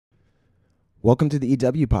Welcome to the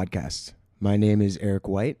EW podcast. My name is Eric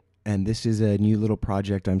White, and this is a new little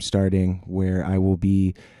project I'm starting where I will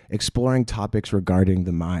be exploring topics regarding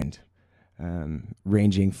the mind,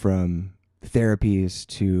 ranging from therapies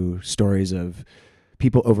to stories of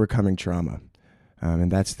people overcoming trauma.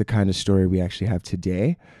 And that's the kind of story we actually have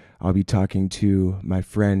today. I'll be talking to my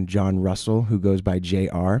friend John Russell, who goes by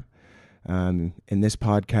JR. In this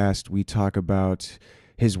podcast, we talk about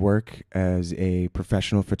his work as a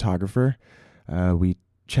professional photographer. We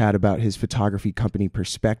chat about his photography company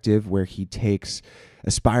Perspective, where he takes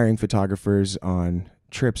aspiring photographers on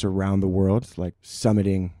trips around the world, like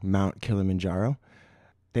summiting Mount Kilimanjaro.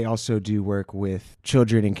 They also do work with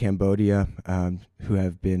children in Cambodia who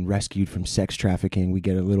have been rescued from sex trafficking. We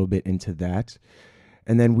get a little bit into that.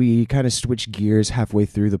 And then we kind of switch gears halfway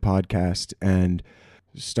through the podcast and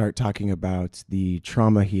start talking about the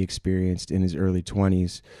trauma he experienced in his early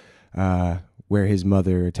 20s, where his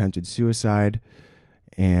mother attempted suicide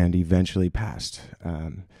and eventually passed.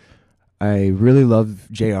 I really love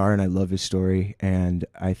JR and I love his story, and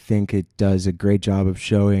I think it does a great job of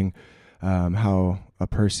showing how a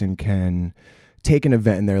person can take an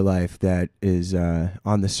event in their life that is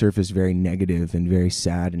on the surface very negative and very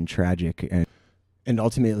sad and tragic, and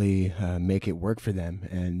ultimately make it work for them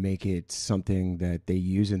and make it something that they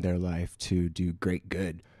use in their life to do great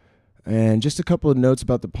good. And just a couple of notes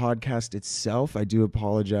about the podcast itself. I do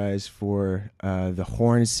apologize for the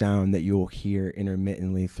horn sound that you'll hear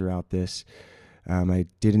intermittently throughout this. I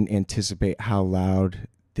didn't anticipate how loud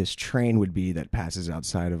this train would be that passes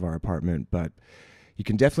outside of our apartment, but you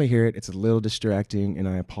can definitely hear it. It's a little distracting, and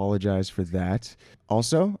I apologize for that.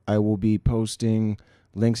 Also, I will be posting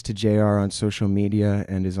links to JR on social media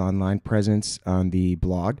and his online presence on the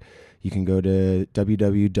blog. You can go to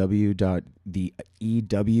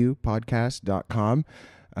www.theewpodcast.com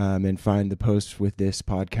and find the post with this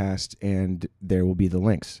podcast, and there will be the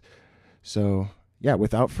links. So, yeah,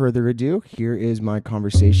 without further ado, here is my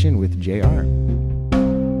conversation with JR.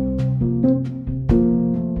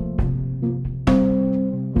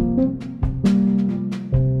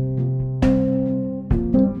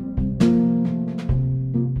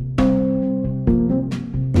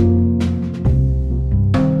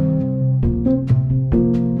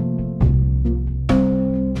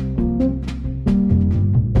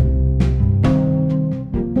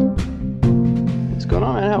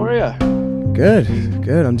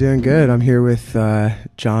 Good. I'm doing good. I'm here with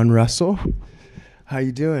John Russell. How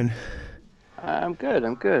you doing? I'm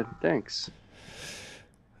good. Thanks.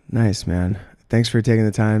 Nice, man. Thanks for taking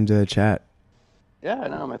the time to chat. Yeah,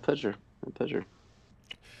 no, my pleasure.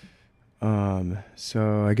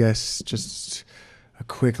 So I guess just a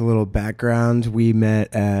quick little background. We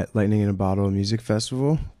met at Lightning in a Bottle Music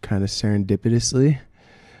Festival, kind of serendipitously.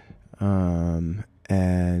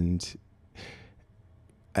 And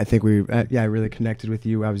I think I really connected with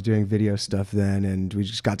you. I was doing video stuff then, and we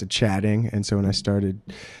just got to chatting. And so when I started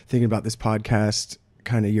thinking about this podcast,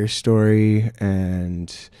 kind of your story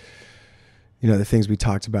and, the things we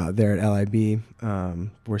talked about there at LIB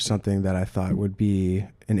were something that I thought would be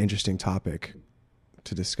an interesting topic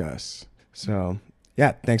to discuss. So,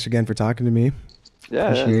 yeah, thanks again for talking to me.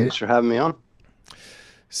 Yeah, thanks for having me on.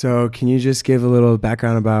 So can you just give a little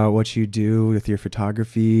background about what you do with your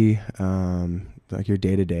photography, like your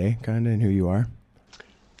day-to-day kind of, and who you are?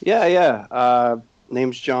 Yeah.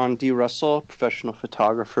 Name's John D. Russell, professional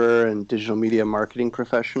photographer and digital media marketing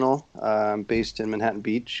professional. I'm based in Manhattan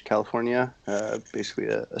Beach, California, basically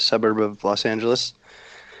a suburb of Los Angeles.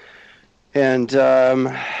 And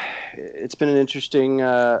it's been an interesting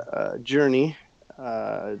journey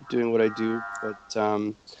doing what I do. But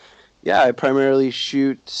I primarily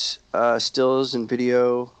shoot stills and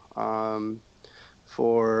video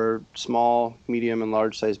for small, medium, and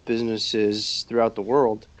large-sized businesses throughout the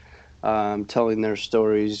world, telling their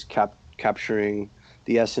stories, capturing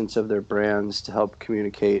the essence of their brands to help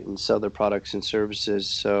communicate and sell their products and services.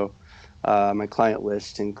 So my client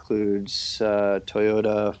list includes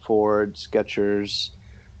Toyota, Ford, Skechers,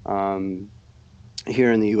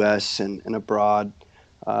 here in the U.S. and abroad,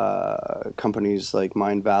 companies like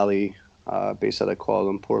Mind Valley, based out of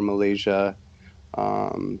Kuala Lumpur, Malaysia,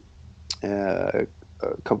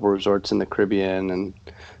 a couple resorts in the Caribbean, and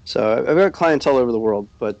so I've got clients all over the world.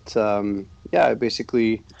 But I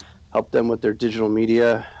basically help them with their digital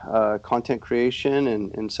media content creation,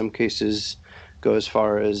 and in some cases go as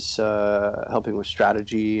far as helping with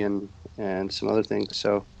strategy and some other things.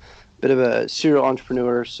 So a bit of a serial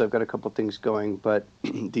entrepreneur. So I've got a couple things going, but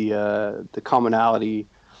the commonality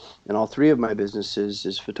in all three of my businesses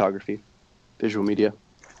is photography, visual media.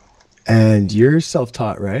 And you're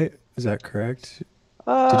self-taught, right? Is that correct?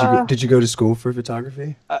 Uh, Did you go to school for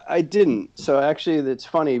photography? I didn't. So actually, it's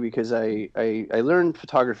funny because I learned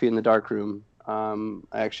photography in the darkroom. I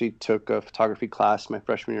actually took a photography class my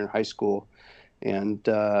freshman year in high school, and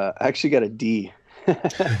I actually got a D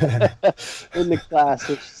in the class,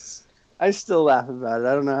 which I still laugh about it.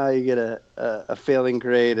 I don't know how you get a failing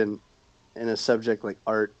grade in a subject like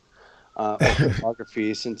art or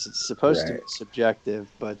photography, since it's supposed to be Right.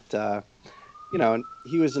 subjective. But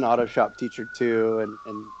he was an auto shop teacher too, and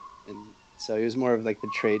so he was more of like the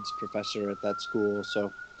trades professor at that school.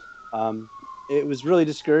 So um, it was really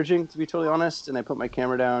discouraging, to be totally honest. And I put my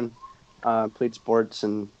camera down, played sports,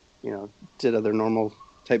 and did other normal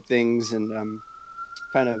type things, and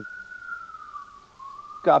kind of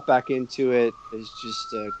got back into it as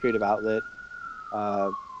just a creative outlet. Uh,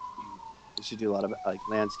 used to do a lot of like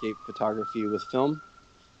landscape photography with film,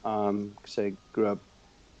 because I grew up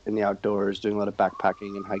in the outdoors, doing a lot of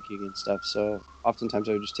backpacking and hiking and stuff. So oftentimes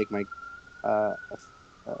I would just take my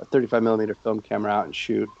 35 millimeter film camera out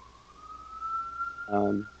and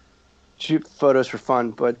um, shoot photos for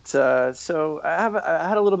fun. But so I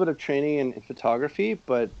had a little bit of training in photography,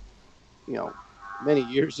 but you know, many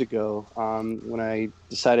years ago, when I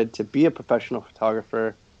decided to be a professional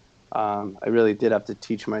photographer, I really did have to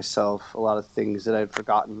teach myself a lot of things that I'd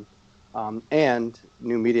forgotten, and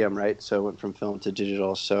new medium, right? So I went from film to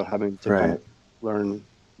digital. So having to kind of Right.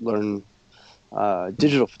 learn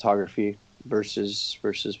digital photography versus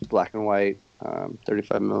black and white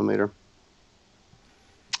 35 millimeter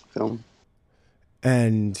film.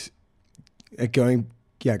 And going,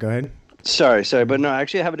 yeah, go ahead. Sorry, but no,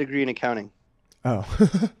 actually, I have a degree in accounting. Oh,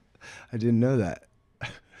 I didn't know that.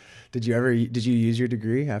 Did you use your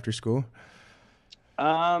degree after school?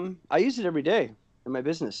 I use it every day in my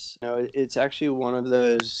business. It's actually one of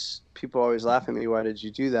those people always laugh at me. Why did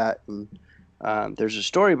you do that? And there's a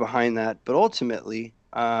story behind that, but ultimately,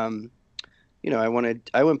 I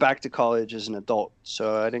went back to college as an adult,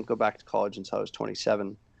 so I didn't go back to college until I was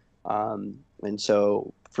 27. And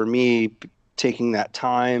so for me, taking that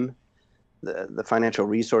time, the financial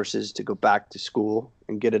resources to go back to school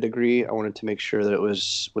and get a degree, I wanted to make sure that it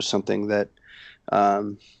was something that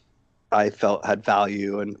um, I felt had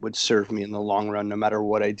value and would serve me in the long run, no matter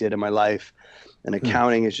what I did in my life. And Hmm.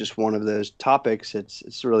 accounting is just one of those topics.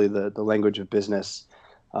 It's really the language of business.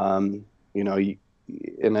 Um, you know, you,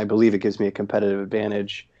 and I believe it gives me a competitive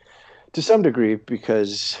advantage to some degree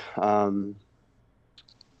because I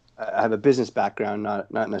have a business background,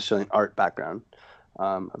 not necessarily an art background.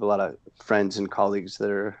 I have a lot of friends and colleagues that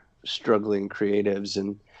are struggling creatives,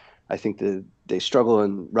 and I think that they struggle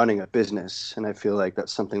in running a business, and I feel like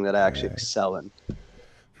that's something that I actually Right. excel in.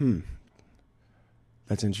 Hmm.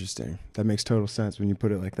 That's interesting. That makes total sense when you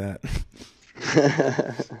put it like that.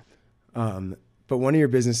 Um, but one of your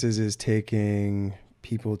businesses is taking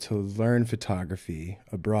people to learn photography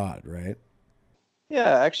abroad, right?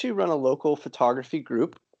 Yeah, I actually run a local photography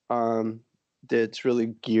group um, that's really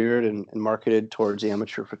geared and marketed towards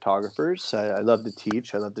amateur photographers. I love to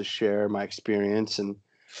teach. I love to share my experience and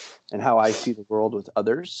how I see the world with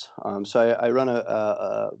others. So I run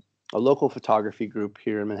a local photography group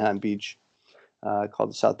here in Manhattan Beach called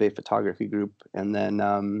the South Bay Photography Group. And then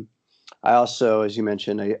I also, as you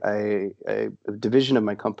mentioned, a division of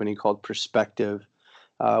my company called Perspective,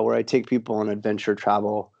 where I take people on adventure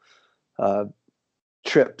travel uh,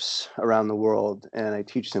 trips around the world, and I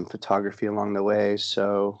teach them photography along the way.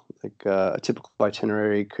 So, like a typical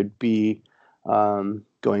itinerary could be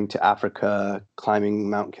going to Africa, climbing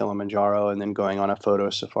Mount Kilimanjaro, and then going on a photo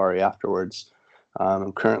safari afterwards.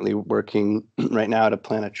 I'm currently working right now to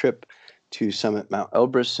plan a trip to summit Mount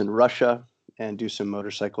Elbrus in Russia and do some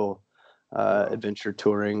motorcycle Wow. adventure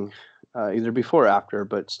touring, either before or after,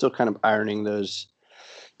 but still kind of ironing those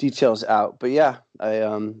details out. But yeah, I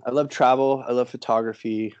love travel, I love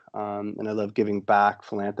photography, and I love giving back,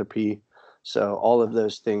 philanthropy. So all of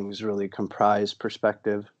those things really comprise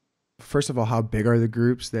perspective. First of all, how big are the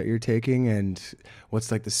groups that you're taking, and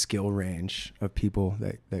what's like the skill range of people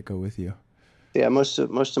that go with you? Yeah, most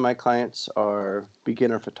of my clients are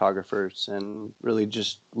beginner photographers and really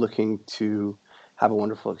just looking to have a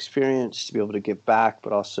wonderful experience, to be able to give back,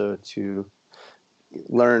 but also to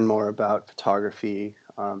learn more about photography.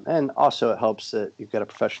 And also, it helps that you've got a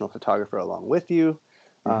professional photographer along with you,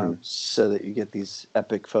 Hmm. so that you get these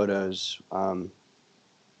epic photos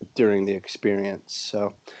during the experience.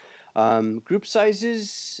 So, group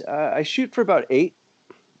sizes, I shoot for about 8,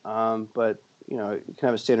 but you can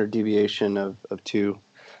have a standard deviation of 2.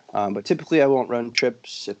 But typically, I won't run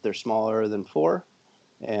trips if they're smaller than 4,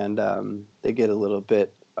 and they get a little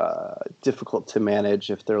bit difficult to manage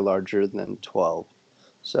if they're larger than 12.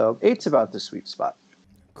 So eight's about the sweet spot.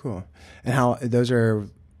 Cool. And how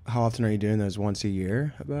often are you doing those? Once a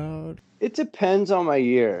year about? It depends on my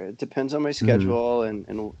year. It depends on my Hmm. schedule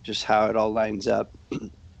and just how it all lines up.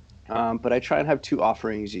 But I try and have two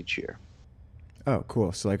offerings each year. Oh,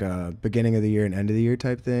 cool. So like a beginning of the year and end of the year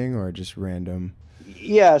type thing, or just random?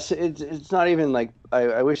 Yes, it's not even like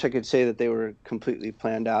I wish I could say that they were completely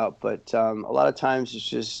planned out, but a lot of times it's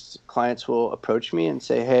just clients will approach me and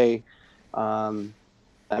say, "Hey, um,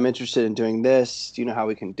 I'm interested in doing this. Do you know how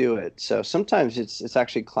we can do it?" So sometimes it's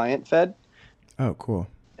actually client fed, Oh, cool.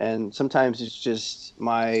 and sometimes it's just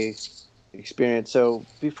my experience. So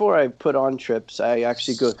before I put on trips, I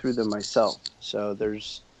actually go through them myself. So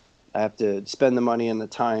I have to spend the money and the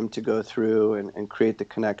time to go through and create the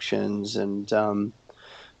connections and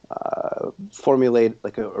formulate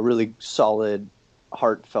like a really solid,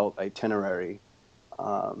 heartfelt itinerary.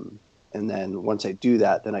 Um, and then once I do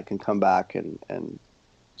that, then I can come back and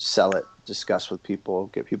sell it, discuss with people,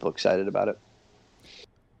 get people excited about it.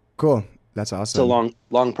 Cool. That's It's a awesome.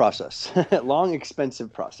 long process, long,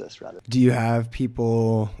 expensive process, rather. Do you have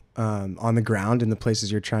people on the ground in the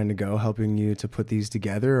places you're trying to go helping you to put these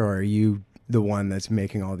together, or are you the one that's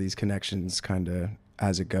making all these connections kind of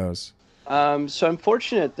as it goes? So I'm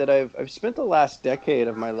fortunate that I've spent the last decade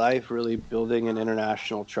of my life really building an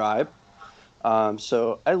international tribe.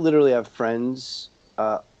 So I literally have friends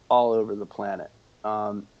uh, all over the planet.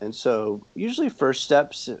 And so usually first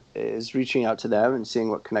steps is reaching out to them and seeing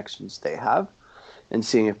what connections they have and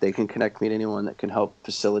seeing if they can connect me to anyone that can help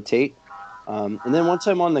facilitate. And then once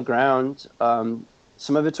I'm on the ground,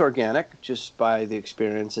 some of it's organic just by the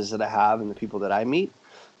experiences that I have and the people that I meet.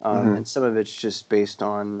 Hmm. And some of it's just based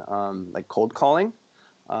on like cold calling.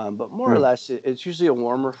 But more or Mm. less, it's usually a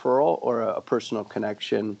warm referral or a personal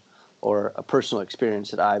connection or a personal experience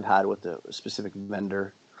that I've had with a specific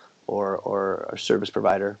vendor or a service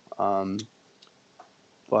provider.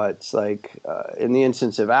 But like in the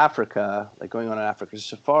instance of Africa, like going on an Africa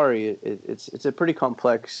safari, it's a pretty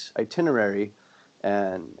complex itinerary,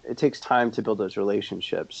 and it takes time to build those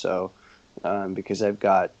relationships. So because I've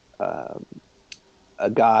got a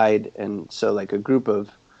guide, and so like a group of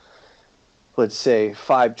let's say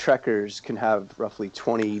five trekkers can have roughly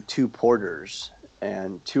 22 porters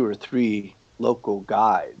and two or three local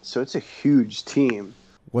guides. So it's a huge team.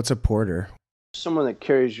 What's a porter? Someone that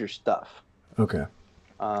carries your stuff. Okay.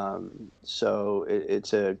 So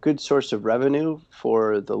it's a good source of revenue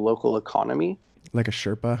for the local economy. Like a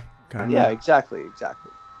Sherpa, kind Yeah, of? exactly,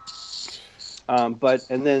 exactly. But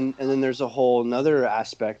and then there's a whole another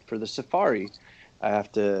aspect for the safari. I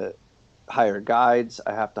have to hire guides.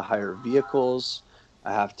 I have to hire vehicles.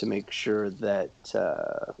 I have to make sure that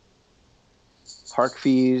park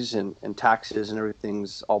fees and taxes and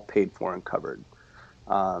everything's all paid for and covered.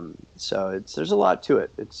 So there's a lot to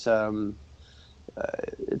it. It's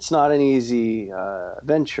not an easy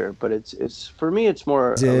venture, but it's for me it's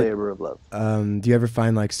more Is a it, labor of love. do you ever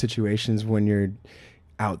find like situations when you're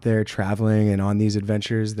out there traveling and on these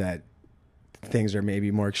adventures that things are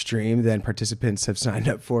maybe more extreme than participants have signed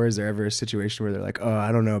up for? Is there ever a situation where they're like, "Oh,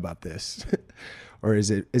 I don't know about this," or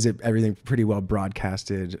is it everything pretty well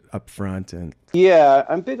broadcasted up front? And Yeah,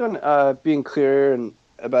 I'm big on being clear and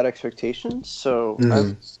about expectations. So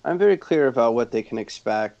Mhm. I'm very clear about what they can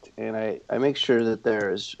expect, and I make sure that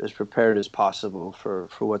they're as prepared as possible for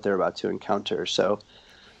what they're about to encounter. So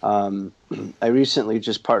um, I recently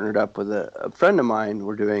just partnered up with a friend of mine.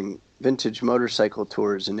 We're doing vintage motorcycle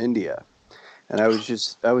tours in India, and I was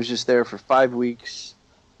just there for 5 weeks.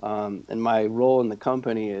 And my role in the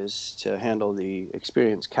company is to handle the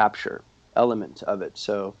experience capture element of it.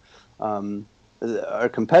 So um, our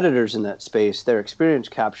competitors in that space, their experience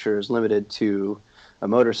capture is limited to a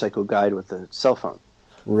motorcycle guide with a cell phone.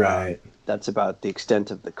 Right. That's about the extent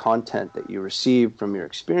of the content that you receive from your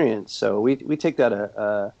experience. So we take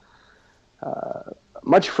that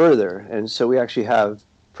much further. And so we actually have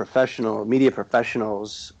professional media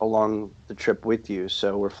professionals along the trip with you.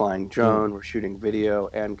 So we're flying Mm. drone, we're shooting video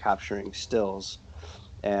and capturing stills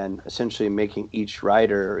and essentially making each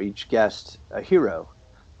rider or each guest a hero.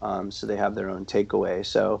 So they have their own takeaway.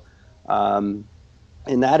 So um,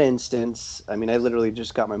 in that instance, I mean, I literally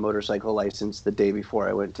just got my motorcycle license the day before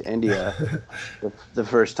I went to India. The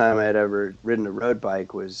first time I had ever ridden a road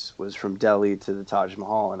bike was from Delhi to the Taj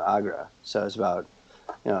Mahal in Agra. So it was about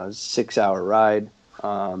a 6 hour ride,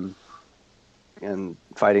 um, and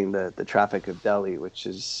fighting the traffic of Delhi, which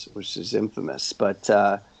is infamous. But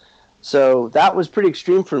so that was pretty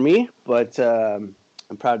extreme for me, but I'm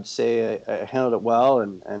proud to say I handled it well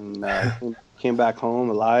and came back home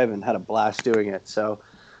alive and had a blast doing it. So,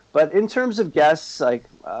 but in terms of guests, like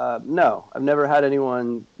no, I've never had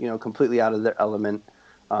anyone completely out of their element.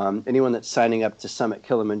 Anyone that's signing up to summit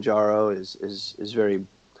Kilimanjaro is very.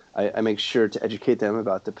 I make sure to educate them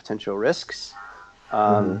about the potential risks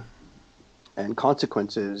Mm-hmm. and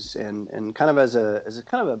consequences, and kind of as a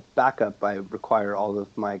kind of a backup, I require all of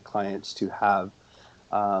my clients to have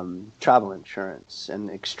travel insurance and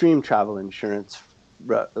extreme travel insurance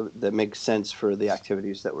that makes sense for the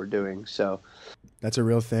activities that we're doing. So, That's a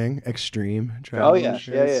real thing. Extreme oh travel yeah, yeah, yeah,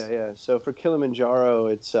 insurance. yeah. So for Kilimanjaro,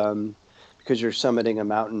 it's because you're summiting a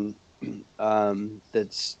mountain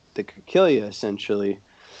that could kill you essentially.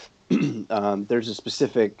 There's a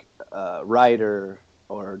specific rider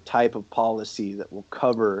or type of policy that will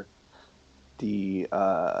cover the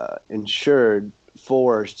insured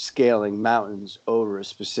for scaling mountains over a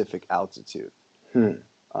specific altitude. Hmm.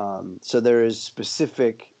 So there is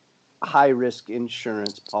specific high risk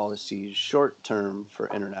insurance policies short term for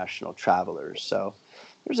international travelers. So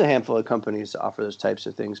there's a handful of companies that offer those types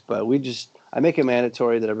of things, but I make it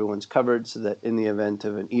mandatory that everyone's covered so that in the event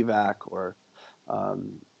of an evac or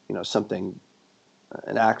something,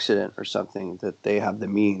 an accident or something, that they have the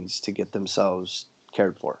means to get themselves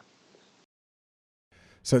cared for.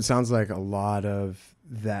 So it sounds like a lot of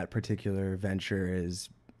that particular venture is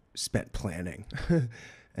spent planning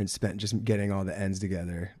and spent just getting all the ends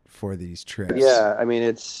together for these trips. Yeah, I mean,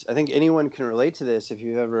 I think anyone can relate to this if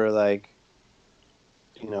you've ever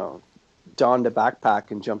you know, donned a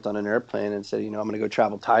backpack and jumped on an airplane and said, I'm going to go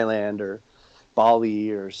travel Thailand or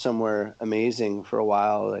Bali or somewhere amazing for a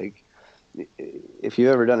while. Like, if you've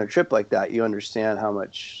ever done a trip like that, you understand how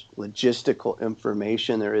much logistical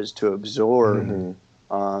information there is to absorb. Mm-hmm.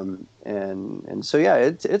 And so, yeah,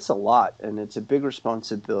 it's a lot, and it's a big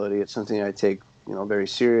responsibility. It's something I take, very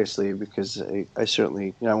seriously because I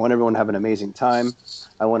certainly, I want everyone to have an amazing time.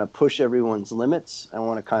 I want to push everyone's limits. I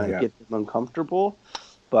want to kind of Yeah. get them uncomfortable,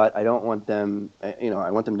 but I don't want them,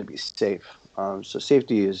 I want them to be safe. So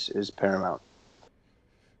safety is paramount.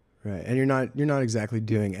 Right. And you're not exactly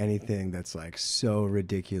doing anything that's like so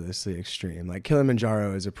ridiculously extreme. Like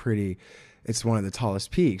Kilimanjaro is it's one of the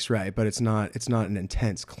tallest peaks, right? But it's not an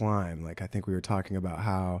intense climb. Like I think we were talking about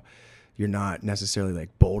how you're not necessarily like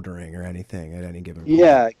bouldering or anything at any given point.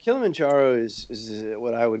 Yeah, Kilimanjaro is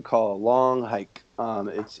what I would call a long hike.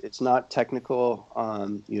 It's not technical.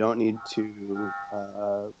 You don't need to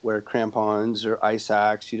wear crampons or ice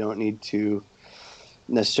axe. You don't need to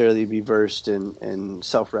necessarily be versed in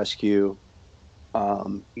self-rescue.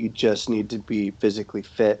 You just need to be physically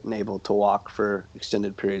fit and able to walk for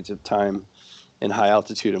extended periods of time in high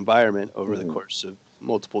altitude environment over the Mm-hmm. course of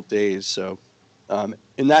multiple days. So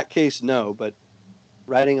in that case, no, but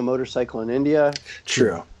riding a motorcycle in India,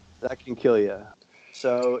 True. that can kill you.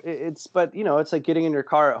 So but it's like getting in your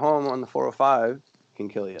car at home on the 405 can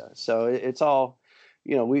kill you. So it's all,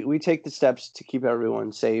 we take the steps to keep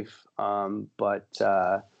everyone safe. But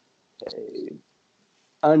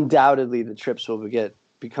undoubtedly the trips will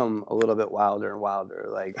become a little bit wilder and wilder.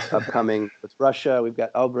 Like upcoming with Russia, we've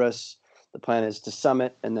got Elbrus. The plan is to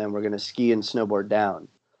summit, and then we're going to ski and snowboard down.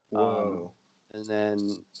 Um, Whoa. and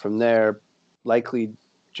then from there, likely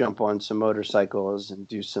jump on some motorcycles and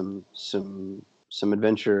do some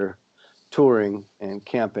adventure touring and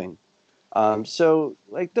camping. So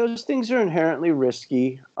like those things are inherently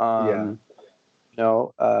risky. Yeah. You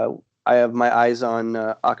know, I have my eyes on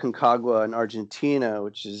Aconcagua in Argentina,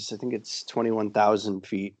 which is, I think it's 21,000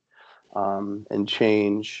 feet and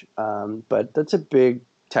change. But that's a big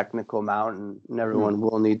technical mountain, and Hmm. everyone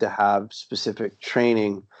will need to have specific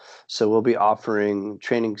training. So we'll be offering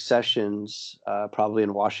training sessions probably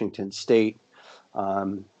in Washington State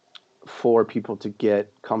um, for people to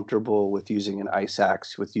get comfortable with using an ice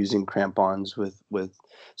axe, with using crampons, with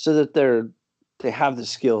so that they have the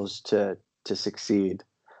skills to succeed.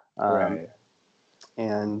 Um, Right.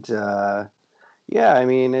 and yeah, I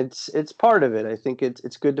mean it's part of it. I think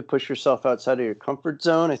it's good to push yourself outside of your comfort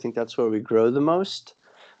zone. I think that's where we grow the most,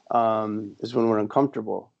 is when we're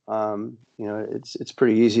uncomfortable. It's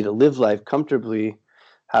pretty easy to live life comfortably,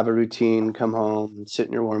 have a routine, come home, sit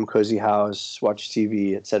in your warm, cozy house, watch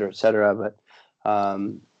TV, et cetera, et cetera. But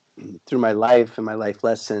through my life and my life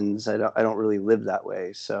lessons, I don't really live that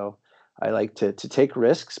way. So I like to take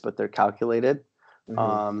risks, but they're calculated. Mm-hmm.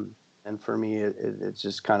 Um, and for me, it's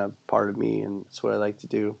just kind of part of me, and it's what I like to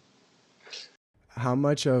do. How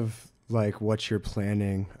much of like what you're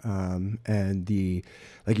planning and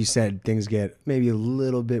like you said, things get maybe a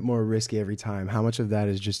little bit more risky every time. How much of that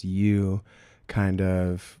is just you kind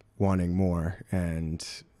of wanting more and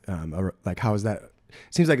like how is that?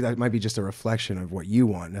 Seems like that might be just a reflection of what you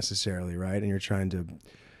want necessarily, right? And you're trying to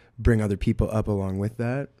bring other people up along with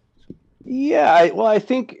that. Yeah, well, I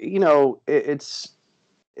think it's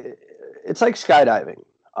like skydiving.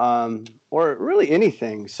 or really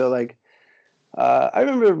anything. So like, I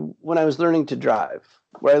remember when I was learning to drive.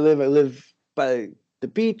 Where I live by the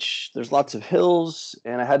beach. There's lots of hills,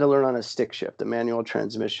 and I had to learn on a stick shift, a manual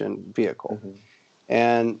transmission vehicle. Mm-hmm.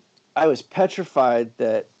 And I was petrified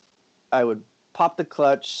that I would pop the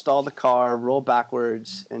clutch, stall the car, roll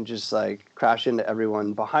backwards, and just like crash into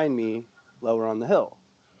everyone behind me lower on the hill.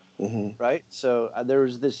 Mm-hmm. Right. So there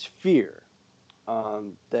was this fear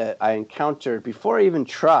that I encountered before I even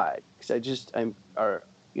tried, because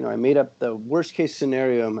I made up the worst case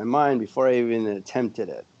scenario in my mind before I even attempted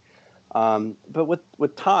it. But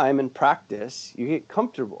with time and practice, you get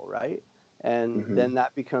comfortable, right? And Mm-hmm. then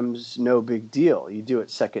that becomes no big deal. You do it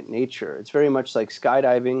second nature. It's very much like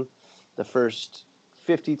skydiving. The first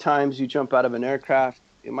 50 times you jump out of an aircraft,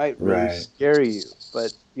 it might really Right. scare you.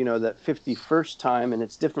 But, that 51st time, and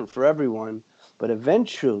it's different for everyone, but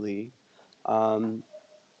eventually um,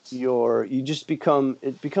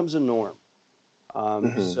 it becomes a norm.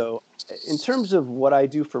 Mm-hmm. So in terms of what I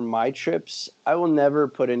do for my trips, I will never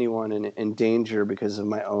put anyone in danger because of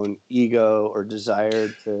my own ego or desire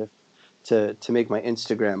to make my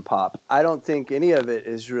Instagram pop. I don't think any of it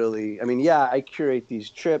is really, I mean, yeah, I curate these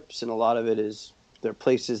trips and a lot of it is they're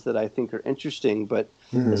places that I think are interesting, but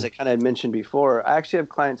as Mm-hmm. I kind of mentioned before, I actually have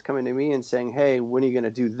clients coming to me and saying, "Hey, when are you going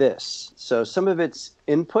to do this?" So some of it's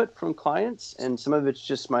input from clients and some of it's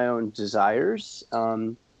just my own desires.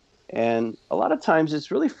 And a lot of times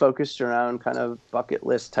it's really focused around kind of bucket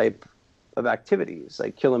list type of activities.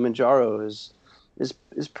 Like Kilimanjaro is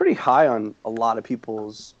pretty high on a lot of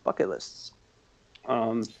people's bucket lists.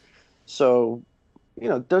 Um, so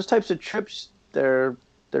those types of trips, they're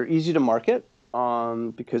easy to market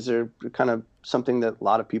because they're kind of something that a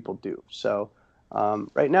lot of people do. So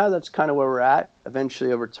right now that's kind of where we're at.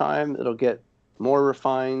 Eventually over time it'll get more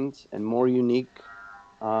refined and more unique.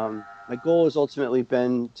 My goal has ultimately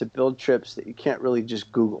been to build trips that you can't really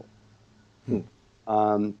just Google,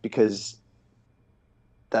 because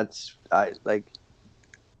that's I like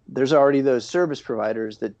there's already those service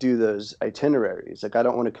providers that do those itineraries. Like I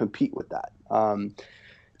don't want to compete with that,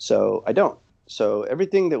 so I don't. So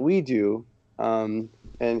everything that we do, um,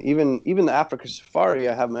 and even the Africa Safari,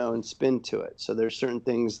 I have my own spin to it. So there's certain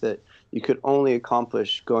things that you could only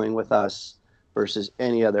accomplish going with us versus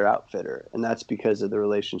any other outfitter, and that's because of the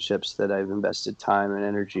relationships that I've invested time and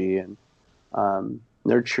energy and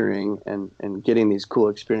nurturing and getting these cool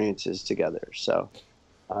experiences together. So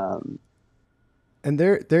um, And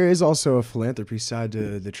there is also a philanthropy side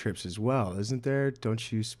to the trips as well, isn't there?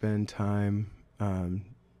 Don't you spend time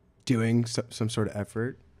doing some sort of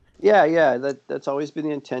effort? yeah, that's always been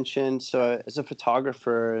the intention. So as a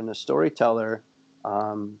photographer and a storyteller,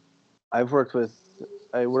 um, I've worked with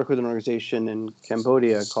I work with an organization in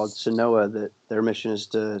Cambodia called Sanoa that their mission is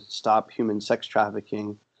to stop human sex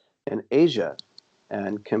trafficking in Asia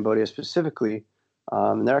and Cambodia specifically.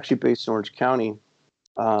 And they're actually based in Orange County.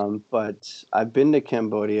 But I've been to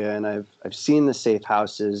Cambodia and I've seen the safe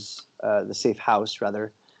house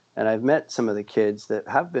rather, and I've met some of the kids that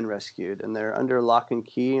have been rescued, and they're under lock and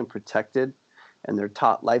key and protected, and they're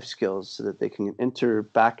taught life skills so that they can enter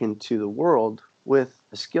back into the world with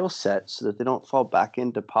a skill set, so that they don't fall back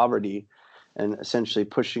into poverty, and essentially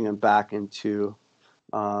pushing them back into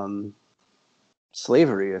um,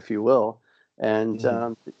 slavery, if you will. And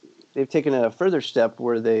Mm-hmm. they've taken a further step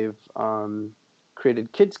where they've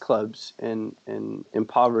created kids clubs in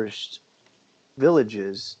impoverished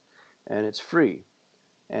villages, and it's free.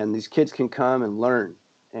 And these kids can come and learn.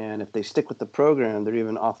 And if they stick with the program, they're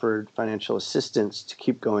even offered financial assistance to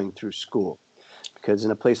keep going through school. Because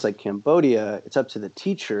in a place like Cambodia, it's up to the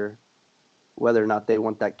teacher whether or not they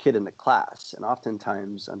want that kid in the class. And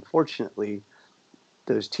oftentimes, unfortunately,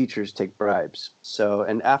 those teachers take bribes. So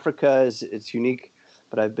in Africa is it's unique,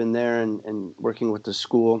 but I've been there and working with the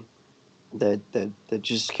school that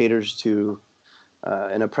just caters to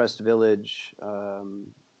an oppressed village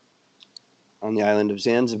on the island of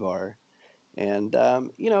Zanzibar. And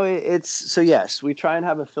it's so yes, we try and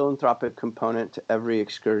have a philanthropic component to every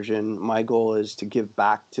excursion. My goal is to give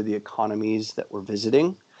back to the economies that we're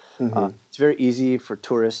visiting. Mm-hmm. It's very easy for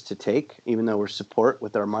tourists to take, even though we're support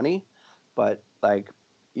with our money. But like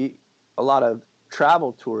a lot of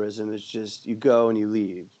travel tourism is just you go and you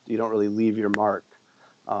leave. You don't really leave your mark.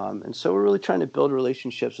 And so we're really trying to build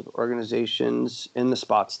relationships with organizations in the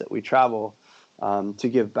spots that we travel to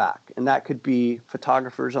give back. And that could be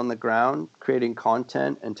photographers on the ground creating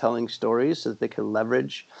content and telling stories so that they can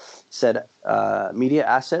leverage said media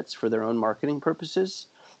assets for their own marketing purposes.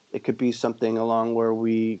 It could be something along where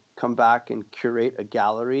we come back and curate a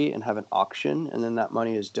gallery and have an auction, and then that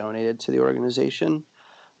money is donated to the organization.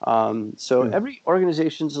 So every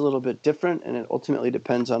organization is a little bit different, and it ultimately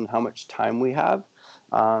depends on how much time we have.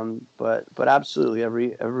 But absolutely,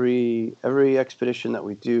 every expedition that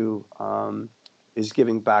we do is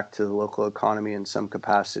giving back to the local economy in some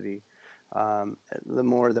capacity. The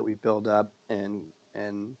more that we build up, and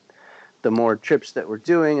the more trips that we're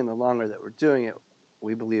doing, and the longer that we're doing it,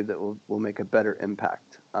 we believe that we'll make a better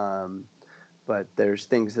impact. But there's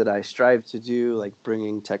things that I strive to do, like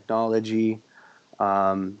bringing technology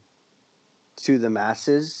um, to the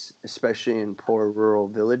masses, especially in poor rural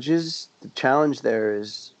villages. The challenge there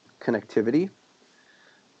is connectivity.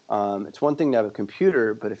 It's one thing to have a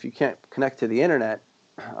computer, but if you can't connect to the internet,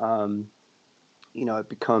 um, it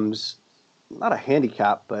becomes not a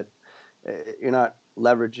handicap, but you're not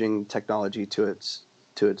leveraging technology to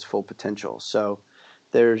its full potential. So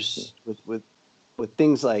there's with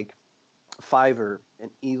things like Fiverr and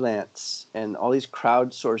Elance and all these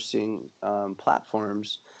crowdsourcing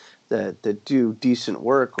platforms that do decent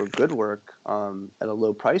work or good work at a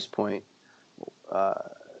low price point, uh,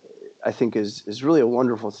 I think is really a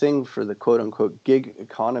wonderful thing for the quote unquote gig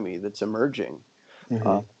economy that's emerging.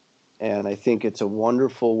 Uh, and I think it's a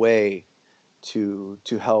wonderful way to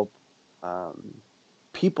help um,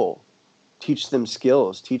 people, teach them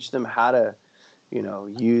skills, teach them how to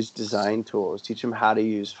use design tools, teach them how to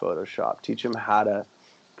use Photoshop, teach them how to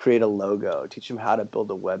create a logo, teach them how to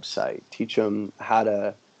build a website, teach them how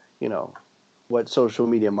to, you know, what social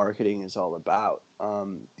media marketing is all about.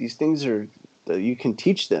 These things are that you can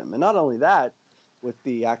teach them, and not only that, with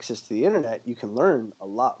the access to the internet, you can learn a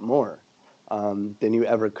lot more than you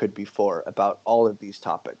ever could before about all of these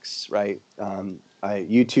topics. Right?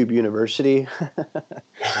 YouTube University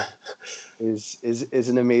is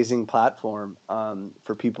an amazing platform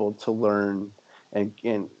for people to learn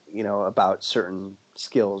and about certain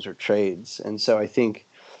skills or trades. And so I think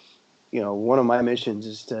one of my missions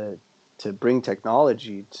is to bring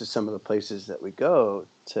technology to some of the places that we go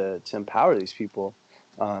to empower these people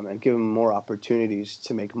and give them more opportunities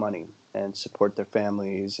to make money and support their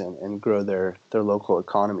families and grow their local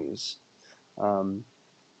economies. Um,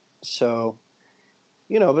 so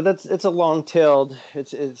but it's a long-tailed.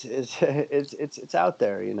 It's out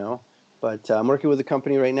there, But I'm working with a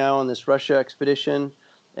company right now on this Russia expedition,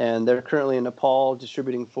 and they're currently in Nepal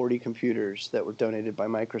distributing 40 computers that were donated by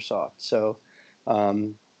Microsoft. So,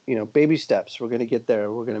 baby steps. We're going to get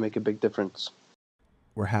there. We're going to make a big difference.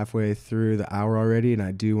 We're halfway through the hour already, and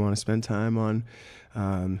I do want to spend time on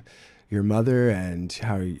your mother and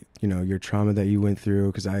how your trauma that you went through,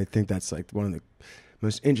 because I think that's like one of the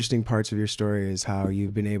most interesting parts of your story is how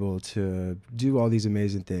you've been able to do all these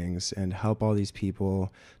amazing things and help all these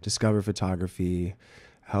people discover photography,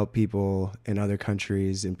 help people in other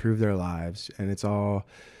countries improve their lives. And it's all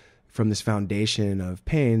from this foundation of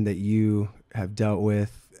pain that you have dealt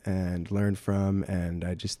with and learned from. And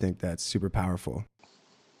I just think that's super powerful.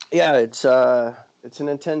 Yeah, it's an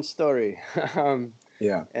intense story.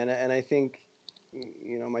 Yeah. And I think,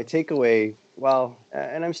 my takeaway, well,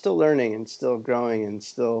 and I'm still learning and still growing and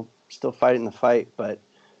still fighting the fight, but,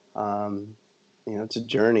 it's a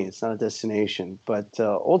journey. It's not a destination. But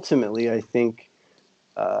ultimately, I think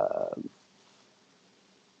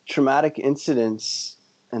traumatic incidents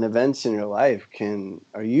and events in your life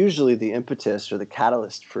are usually the impetus or the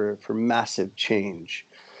catalyst for massive change.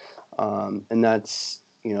 And that's,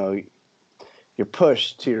 you're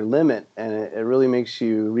pushed to your limit, and it really makes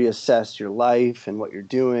you reassess your life and what you're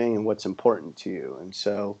doing and what's important to you. And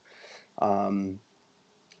so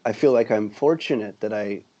I feel like I'm fortunate that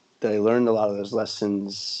I learned a lot of those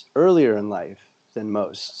lessons earlier in life than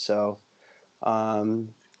most. So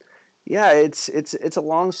yeah, it's a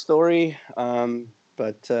long story,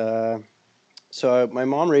 but so my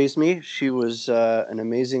mom raised me. She was an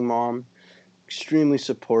amazing mom, extremely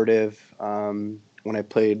supportive. When I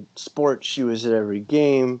played sports, she was at every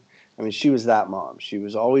game. I mean, she was that mom. She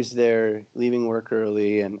was always there, leaving work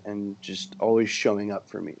early, and just always showing up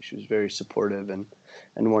for me. She was very supportive and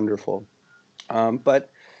wonderful.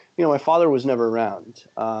 But my father was never around,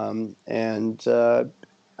 and I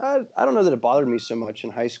don't know that it bothered me so much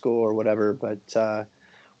in high school or whatever. But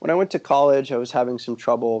when I went to college, I was having some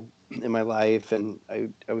trouble in my life, and I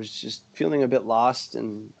was just feeling a bit lost,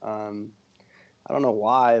 and I don't know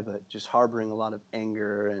why, but just harboring a lot of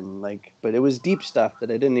anger but it was deep stuff that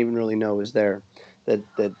I didn't even really know was there, that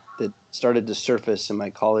started to surface in my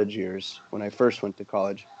college years when I first went to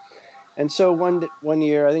college. And so one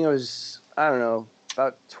year, I think I don't know,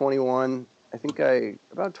 about 21.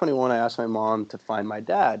 About 21, I asked my mom to find my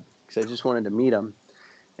dad because I just wanted to meet him,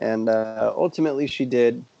 and ultimately she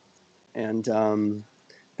did, and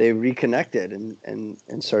they reconnected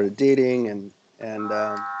and started dating, and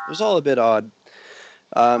it was all a bit odd.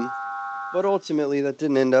 Um, but ultimately, that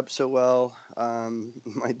didn't end up so well.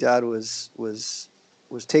 My dad was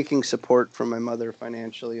taking support from my mother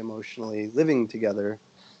financially, emotionally, living together,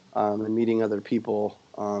 and meeting other people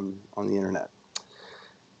on the internet.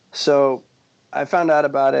 So I found out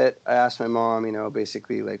about it. I asked my mom,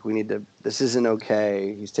 basically, like, we need to, this isn't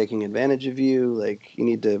okay. He's taking advantage of you. Like, you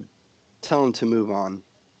need to tell him to move on.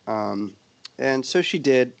 Um, and so she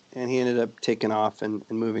did, and he ended up taking off and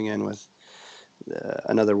moving in with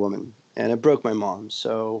another woman. And it broke my mom.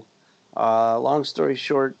 So, long story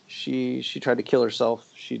short, she tried to kill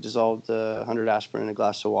herself. She dissolved 100 aspirin in a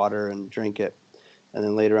glass of water and drank it, and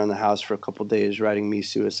then laid around the house for a couple of days writing me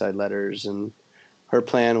suicide letters. And her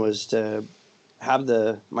plan was to have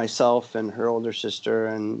myself and her older sister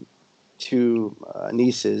and two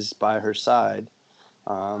nieces by her side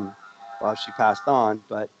um, while she passed on.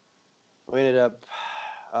 But we ended up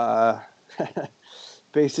uh,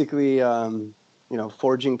 basically,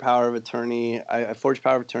 forging power of attorney. I forged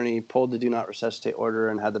power of attorney, pulled the do not resuscitate order,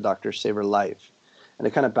 and had the doctor save her life. And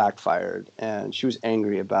it kind of backfired, and she was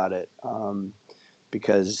angry about it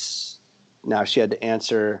because now she had to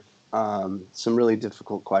answer some really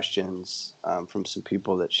difficult questions from some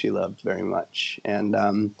people that she loved very much. And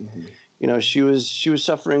she was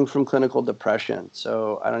suffering from clinical depression.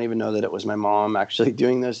 So I don't even know that it was my mom actually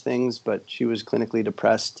doing those things, but she was clinically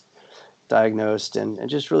depressed, diagnosed, and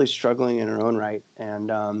just really struggling in her own right.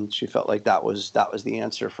 And she felt like that was the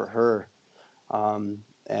answer for her.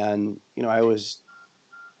 And I was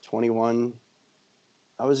 21.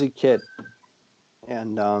 I was a kid,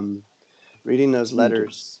 and reading those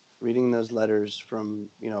letters from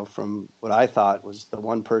what I thought was the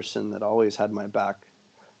one person that always had my back,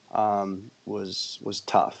 was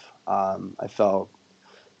tough. I felt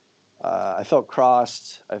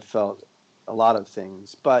crossed. I felt a lot of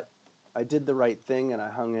things, but I did the right thing, and I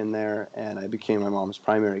hung in there, and I became my mom's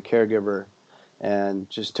primary caregiver, and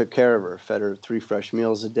just took care of her, fed her 3 fresh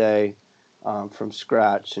meals a day, from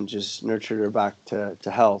scratch, and just nurtured her back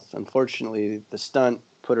to health. Unfortunately, the stunt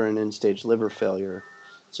put her in end-stage liver failure,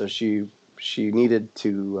 so she needed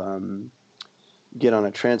to get on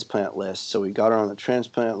a transplant list. So we got her on the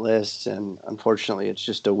transplant list, and unfortunately, it's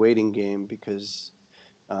just a waiting game because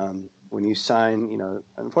when you sign,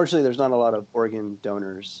 unfortunately, there's not a lot of organ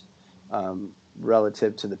donors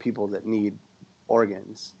relative to the people that need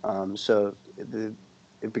organs. So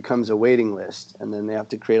it becomes a waiting list, and then they have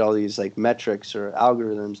to create all these like metrics or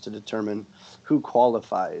algorithms to determine who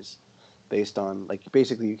qualifies based on, like,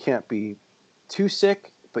 basically you can't be too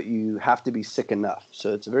sick, but you have to be sick enough.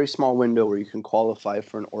 So it's a very small window where you can qualify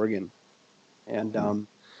for an organ. And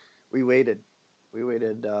we waited. We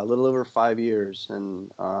waited a little over 5 years,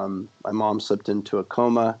 and my mom slipped into a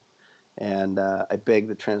coma, and I begged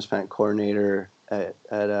the transplant coordinator at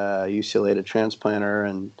UCLA to transplant her,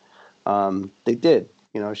 and they did.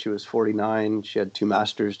 She was 49. She had 2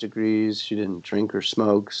 master's degrees. She didn't drink or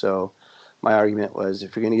smoke. So my argument was,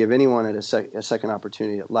 if you're going to give anyone a second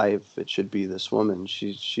opportunity at life, it should be this woman.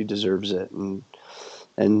 She deserves it. And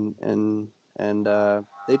they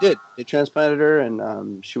did. They transplanted her,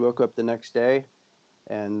 and she woke up the next day,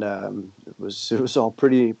 and it was all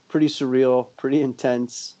pretty surreal, pretty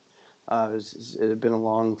intense. It had been a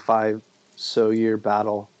long 5 year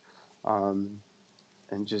battle, and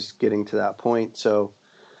just getting to that point. So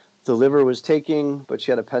the liver was taking, but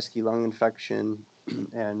she had a pesky lung infection,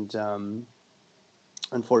 and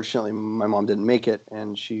unfortunately, my mom didn't make it,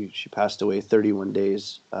 and she passed away 31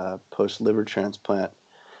 days post liver transplant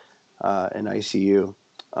in ICU.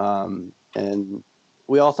 And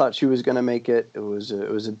we all thought she was going to make it. It was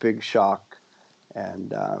a big shock,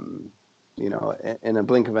 and in a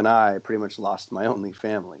blink of an eye, I pretty much lost my only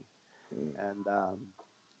family. And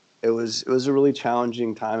it was a really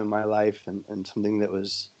challenging time in my life, and something that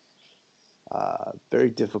was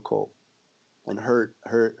very difficult and hurt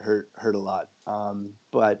a lot.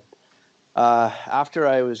 But after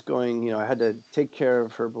I was going, I had to take care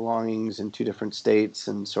of her belongings in 2 different states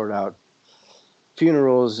and sort out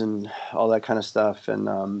funerals and all that kind of stuff. And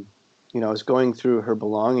I was going through her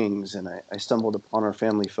belongings, and I stumbled upon her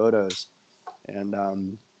family photos.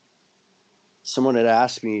 And someone had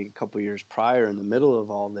asked me a couple years prior, in the middle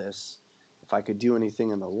of all this, if I could do anything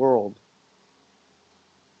in the world,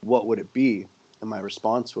 what would it be? And my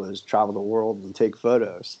response was travel the world and take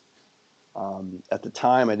photos. At the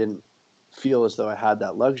time, I didn't feel as though I had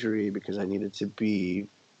that luxury, because I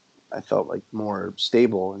felt like more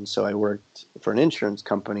stable. And so I worked for an insurance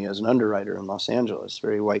company as an underwriter in Los Angeles,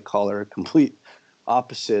 very white collar, complete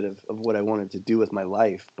opposite of what I wanted to do with my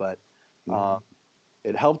life. But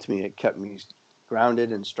it helped me. It kept me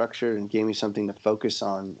grounded and structured and gave me something to focus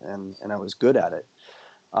on, and I was good at it.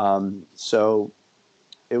 So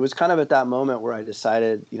it was kind of at that moment where I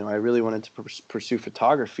decided, I really wanted to pursue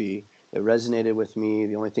photography. It resonated with me.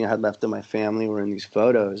 The only thing I had left of my family were in these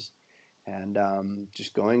photos. And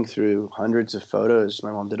just going through hundreds of photos,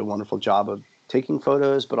 my mom did a wonderful job of taking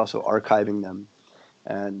photos, but also archiving them.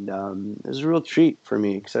 And it was a real treat for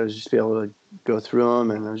me because I was just able to go through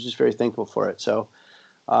them, and I was just very thankful for it. So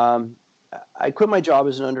um, I quit my job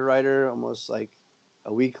as an underwriter almost like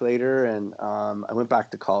a week later, and I went back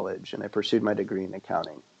to college and I pursued my degree in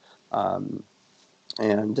accounting. Um,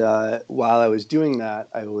 and while I was doing that,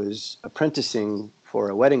 I was apprenticing for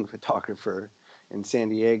a wedding photographer in San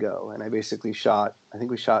Diego, and I basically I think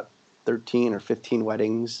we shot 13 or 15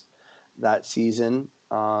 weddings that season,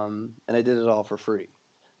 and I did it all for free.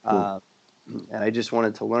 Hmm. Uh, and I just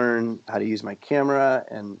wanted to learn how to use my camera.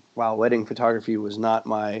 And while wedding photography was not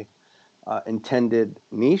my intended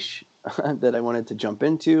niche that I wanted to jump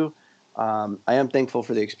into, I am thankful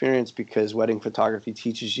for the experience because wedding photography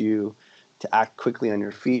teaches you to act quickly on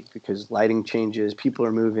your feet because lighting changes, people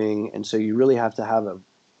are moving, and so you really have to have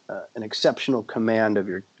an exceptional command of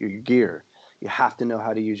your gear. You have to know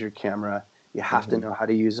how to use your camera. You have to know how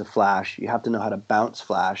to use a flash. You have to know how to bounce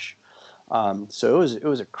flash. So it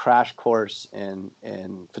was a crash course in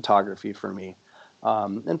photography for me.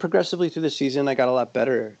 And progressively through the season, I got a lot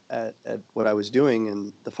better at what I was doing.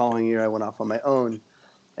 And the following year, I went off on my own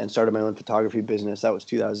and started my own photography business. That was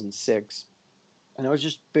 2006, and I was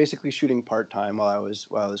just basically shooting part time while I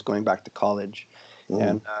was going back to college. Hmm.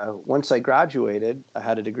 And once I graduated, I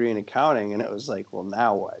had a degree in accounting, and it was like, well,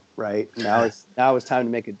 now what, right? Now it's time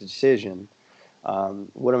to make a decision.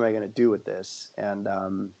 What am I going to do with this? And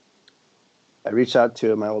I reached out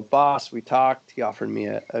to my old boss. We talked. He offered me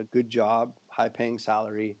a good job, high paying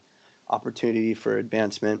salary, opportunity for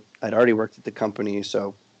advancement. I'd already worked at the company,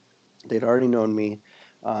 so they'd already known me,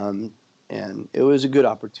 um, and it was a good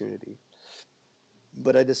opportunity.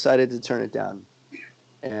 But I decided to turn it down.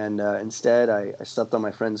 And instead, I slept on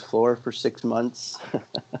my friend's floor for 6 months,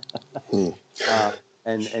 Hmm. uh,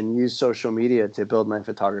 and used social media to build my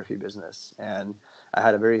photography business. And I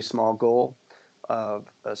had a very small goal of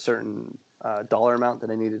a certain dollar amount that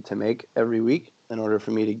I needed to make every week in order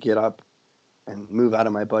for me to get up and move out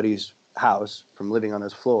of my buddy's house from living on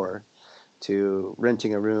his floor to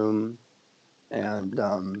renting a room. And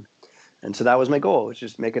so that was my goal, was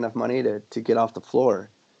just make enough money to get off the floor.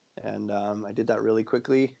 And I did that really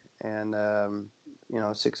quickly. And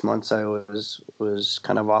 6 months I was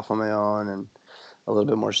kind of off on my own and a little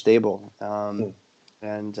bit more stable. Hmm.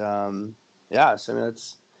 And yeah, so I mean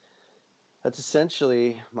that's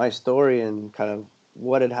essentially my story and kind of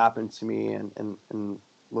what had happened to me, and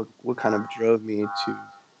what kind of drove me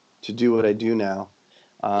to do what I do now.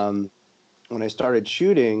 Um, when I started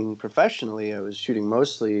shooting professionally, I was shooting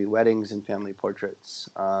mostly weddings and family portraits.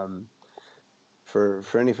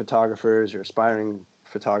 For any photographers or aspiring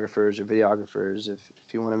photographers or videographers,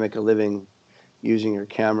 if you want to make a living using your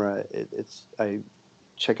camera, it's I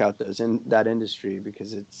check out those in that industry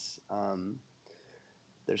because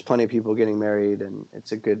there's plenty of people getting married, and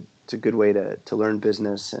it's a good way to learn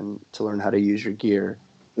business and to learn how to use your gear.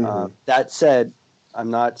 Hmm. That said, I'm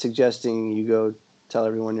not suggesting you go tell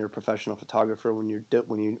everyone you're a professional photographer when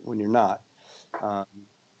you're not. Um,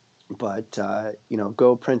 but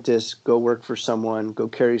go apprentice, go work for someone, go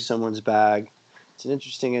carry someone's bag. It's an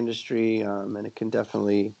interesting industry, and it can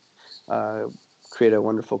definitely uh, create a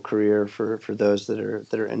wonderful career for those that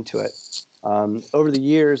are into it. Over the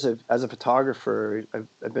years, as a photographer,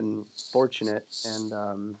 I've been fortunate,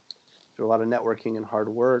 and through a lot of networking and hard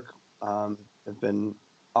work, I've been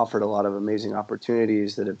offered a lot of amazing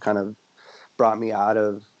opportunities that have kind of brought me out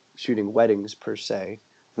of shooting weddings per se.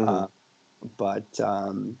 Hmm. Uh, but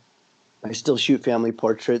I still shoot family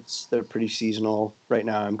portraits. They're pretty seasonal. Right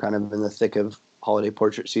now, I'm kind of in the thick of holiday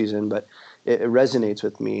portrait season, but it resonates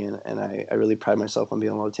with me, and I really pride myself on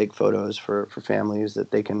being able to take photos for families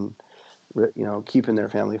that they can, keep in their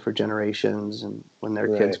family for generations, and when their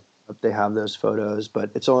kids Right. grow up, they have those photos.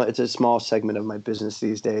 But it's a small segment of my business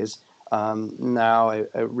these days. Now I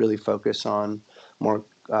really focus on more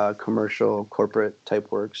commercial, corporate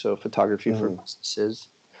type work, so photography for Hmm. businesses.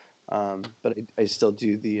 But I still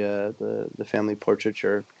do the family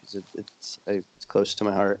portraiture because it's close to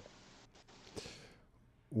my heart.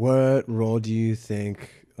 What role do you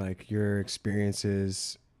think, like your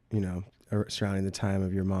experiences, surrounding the time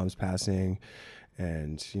of your mom's passing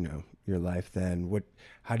and, your life then,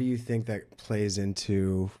 how do you think that plays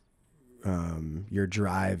into your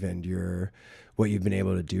drive and what you've been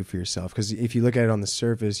able to do for yourself. Because if you look at it on the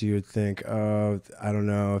surface, you would think, oh, I don't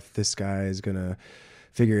know if this guy is gonna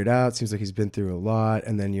figure it out. Seems like he's been through a lot,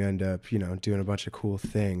 and then you end up, doing a bunch of cool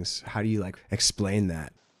things. How do you explain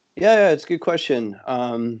that? Yeah, it's a good question.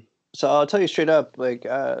 So I'll tell you straight up,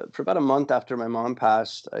 for about a month after my mom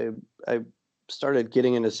passed, I started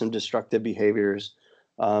getting into some destructive behaviors.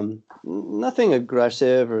 Nothing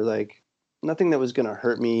aggressive or nothing that was going to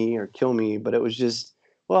hurt me or kill me, but it was just,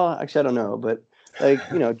 well, actually, I don't know, but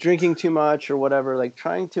drinking too much or whatever,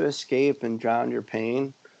 trying to escape and drown your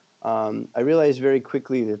pain. I realized very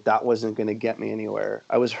quickly that wasn't going to get me anywhere.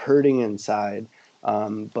 I was hurting inside,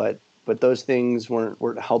 but those things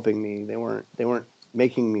weren't helping me. They weren't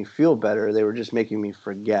making me feel better. They were just making me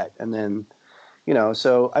forget. And then,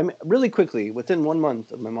 so I'm really quickly, within 1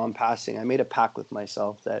 month of my mom passing, I made a pact with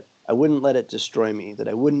myself that I wouldn't let it destroy me, that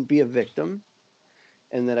I wouldn't be a victim,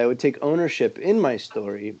 and that I would take ownership in my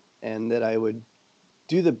story, and that I would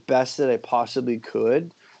do the best that I possibly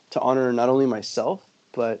could to honor not only myself,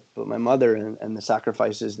 but my mother and the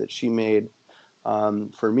sacrifices that she made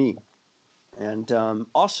for me. And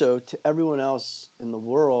also to everyone else in the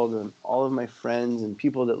world and all of my friends and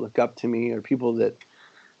people that look up to me or people that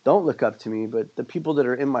don't look up to me, but the people that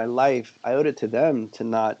are in my life, I owed it to them to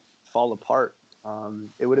not fall apart.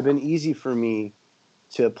 It would have been easy for me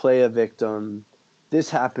to play a victim. This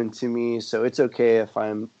happened to me, so it's okay if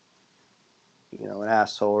I'm, an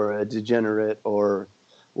asshole or a degenerate or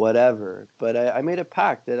whatever. But I made a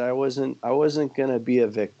pact that I wasn't gonna be a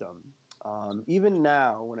victim. Even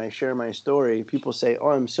now, when I share my story, people say, "Oh,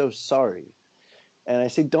 I'm so sorry," and I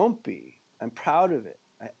say, "Don't be. I'm proud of it.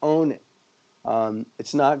 I own it.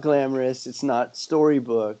 It's not glamorous. It's not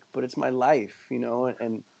storybook, but it's my life,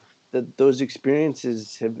 and those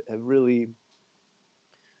experiences have really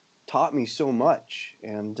taught me so much.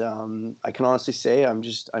 And I can honestly say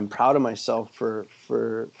I'm proud of myself for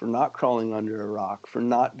not crawling under a rock, for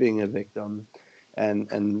not being a victim,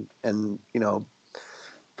 and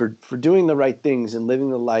for doing the right things and living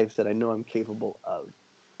the life that I know I'm capable of.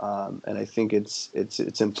 And I think it's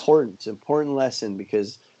important. It's an important lesson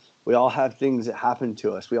because we all have things that happen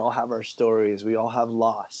to us. We all have our stories. We all have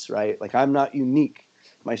loss, right? I'm not unique.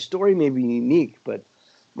 My story may be unique, but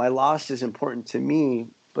my loss is important to me.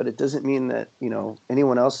 But it doesn't mean that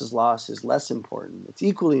anyone else's loss is less important. It's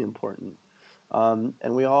equally important.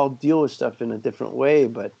 And we all deal with stuff in a different way,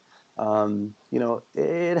 but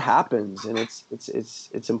it happens, and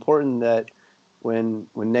it's important that when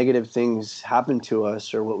negative things happen to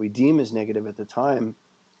us or what we deem as negative at the time,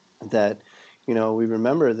 that we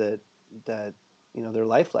remember that they're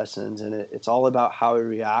life lessons, and it's all about how we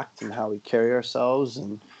react and how we carry ourselves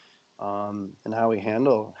and how we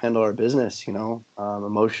handle our business,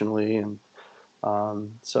 emotionally, and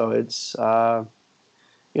so it's. A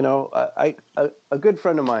good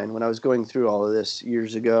friend of mine, when I was going through all of this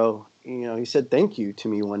years ago, he said thank you to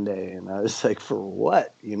me one day, and I was like, for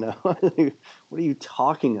what? What are you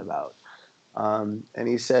talking about? And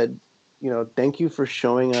he said, thank you for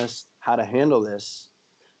showing us how to handle this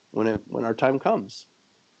when our time comes.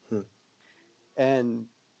 Hmm. And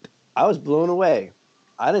I was blown away.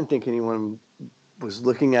 I didn't think anyone was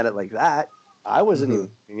looking at it like that. I wasn't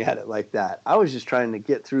even looking at it like that. I was just trying to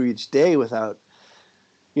get through each day without,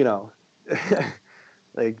 you know,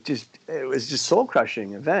 it was just soul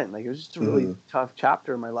crushing event. It was just a really tough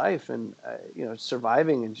chapter in my life, and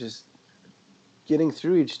surviving and just getting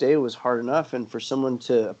through each day was hard enough. And for someone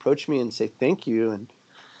to approach me and say thank you and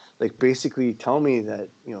basically tell me that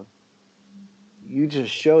you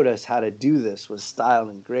just showed us how to do this with style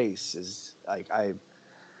and grace is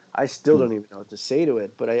I still don't even know what to say to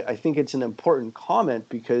it. But I think it's an important comment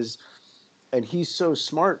because, and he's so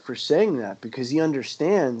smart for saying that because he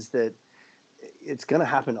understands that it's going to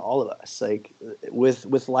happen to all of us.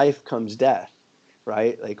 With life comes death,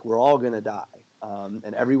 right? We're all going to die.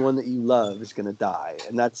 And everyone that you love is going to die.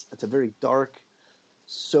 And that's a very dark,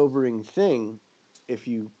 sobering thing if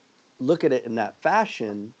you look at it in that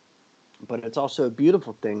fashion, but it's also a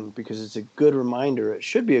beautiful thing because it's a good reminder. It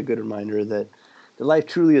should be a good reminder that the life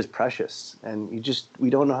truly is precious, and we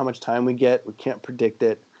don't know how much time we get. We can't predict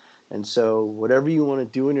it. And so whatever you want to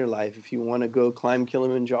do in your life, if you want to go climb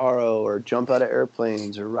Kilimanjaro or jump out of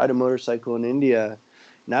airplanes or ride a motorcycle in India,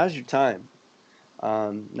 now's your time.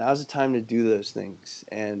 Now's the time to do those things.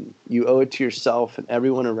 And you owe it to yourself and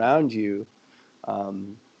everyone around you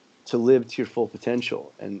to live to your full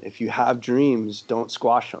potential. And if you have dreams, don't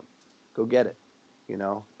squash them. Go get it,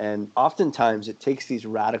 And oftentimes it takes these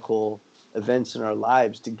radical events in our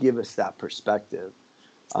lives to give us that perspective.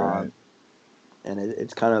 Right. And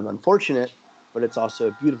it's kind of unfortunate but it's also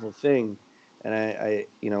a beautiful thing. And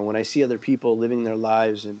when I see other people living their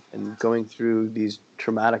lives and going through these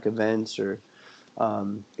traumatic events or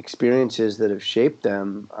experiences that have shaped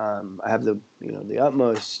them, I have the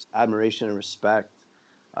utmost admiration and respect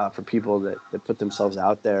for people that put themselves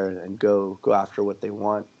out there and go after what they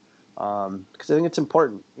want. Because I think it's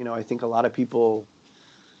important. I think a lot of people,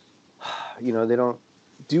 they don't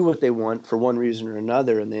do what they want for one reason or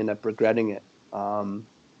another, and they end up regretting it.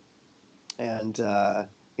 And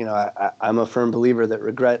I'm a firm believer that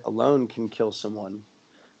regret alone can kill someone.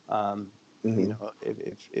 Um, Mm-hmm.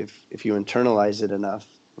 if you internalize it enough,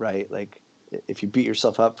 right? Like if you beat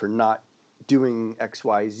yourself up for not doing X,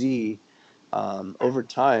 Y, Z, over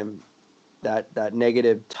time, that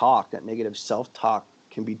negative talk, that negative self-talk,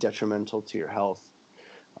 can be detrimental to your health.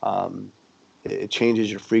 Um, it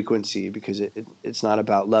changes your frequency because it's not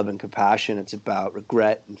about love and compassion. It's about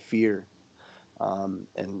regret and fear.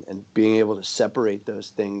 And being able to separate those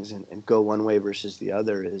things and go one way versus the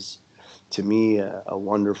other is, to me, a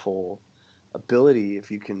wonderful ability.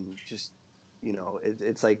 If you can just,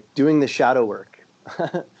 it's like doing the shadow work.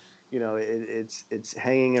 It's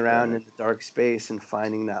hanging around Right. in the dark space and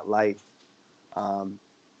finding that light. Um,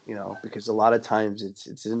 because a lot of times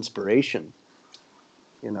it's inspiration.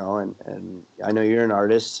 And I know you're an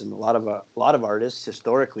artist, and a lot of artists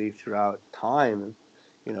historically throughout time,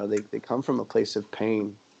 they come from a place of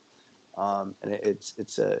pain, and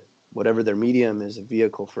it's a whatever their medium is, a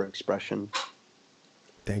vehicle for expression.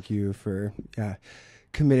 Thank you for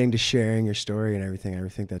committing to sharing your story and everything. I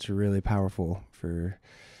think that's really powerful for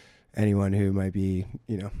anyone who might be,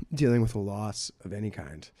 dealing with a loss of any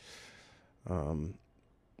kind.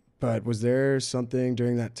 But was there something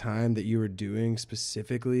during that time that you were doing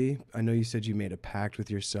specifically? I know you said you made a pact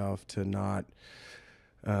with yourself to not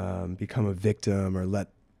become a victim or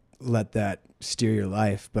let that steer your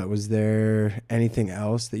life. But was there anything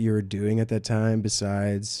else that you were doing at that time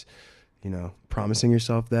besides, promising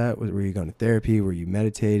yourself that? Were you going to therapy? Were you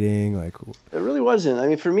meditating? Like, It really wasn't. I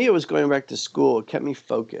mean, for me, it was going back to school. It kept me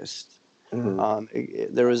focused.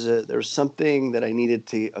 Mm-hmm. There was something that I needed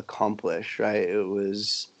to accomplish. Right? It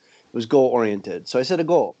was goal oriented. So I set a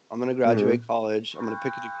goal. I'm going to Mm-hmm. graduate college. I'm going to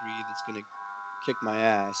pick a degree that's going to kick my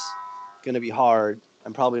ass. It's going to be hard.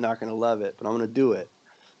 I'm probably not going to love it, but I'm going to do it.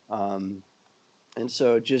 Um, and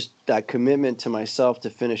so just that commitment to myself to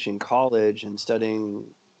finishing college and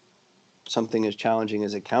studying something as challenging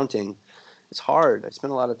as accounting, it's hard. I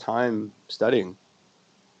spent a lot of time studying.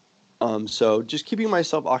 So just keeping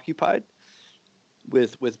myself occupied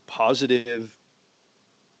with positive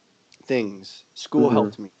things. School Mm-hmm.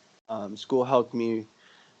 helped me. School helped me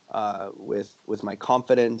with my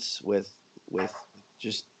confidence, with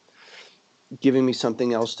just giving me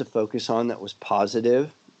something else to focus on that was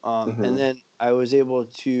positive. And Mm-hmm. then I was able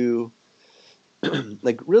to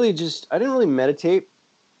like really just, I didn't really meditate,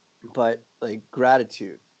 but like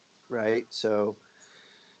gratitude, right? So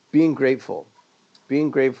being grateful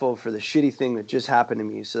for the shitty thing that just happened to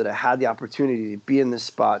me so that I had the opportunity to be in this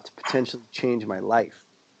spot to potentially change my life.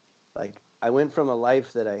 Like I went from a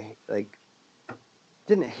life that I like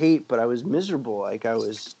didn't hate, but I was miserable. Like I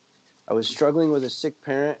was struggling with a sick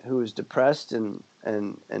parent who was depressed and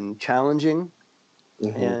challenging,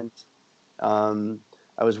 Mm-hmm. and um,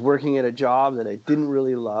 I was working at a job that I didn't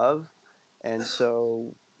really love, and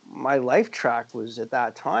so my life track was at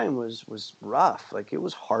that time was rough. Like it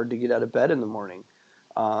was hard to get out of bed in the morning.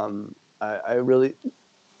 I really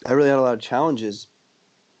had a lot of challenges,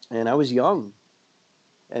 and I was young,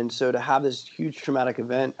 and so to have this huge traumatic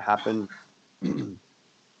event happen,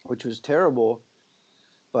 which was terrible,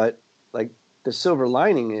 but like the silver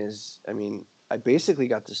lining is, I mean, I basically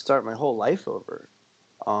got to start my whole life over.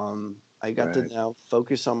 I got to Right. now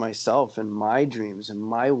focus on myself and my dreams and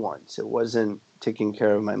my wants. It wasn't taking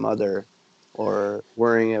care of my mother or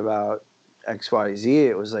worrying about X, Y, Z.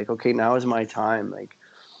 It was like, okay, now is my time. Like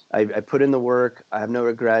I put in the work. I have no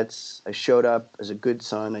regrets. I showed up as a good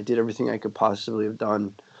son. I did everything I could possibly have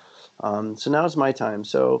done. So now it's my time.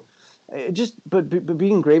 So but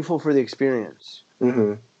being grateful for the experience,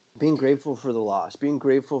 Mm-hmm. being grateful for the loss, being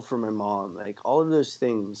grateful for my mom, like all of those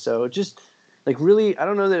things. So just like really, I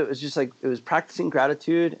don't know that it was just like it was practicing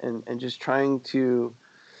gratitude and just trying to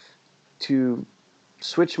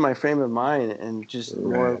switch my frame of mind and just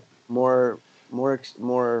Right. more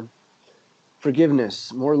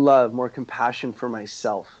forgiveness, more love, more compassion for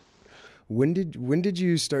myself. when did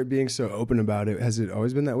you start being so open about it? Has it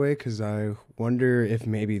always been that way? Because I wonder if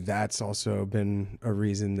maybe that's also been a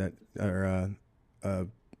reason that, or a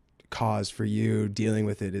cause for you dealing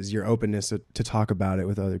with it is your openness to talk about it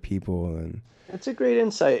with other people. And That's a great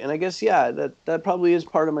insight. And I guess, yeah, that probably is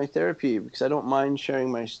part of my therapy because I don't mind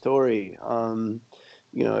sharing my story.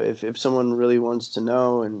 If someone really wants to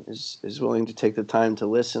know and is willing to take the time to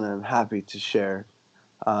listen, I'm happy to share.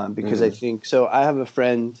 Because I think so. I have a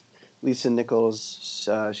friend, Lisa Nichols.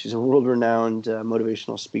 She's a world-renowned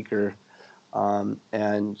motivational speaker,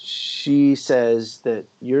 and she says that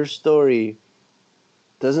your story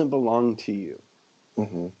doesn't belong to you,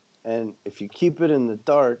 and if you keep it in the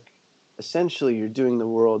dark, essentially you're doing the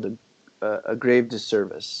world a grave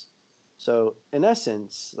disservice. So, in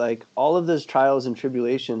essence, like all of those trials and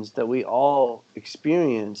tribulations that we all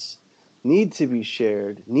experience need to be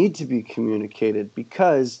shared, need to be communicated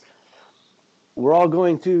because we're all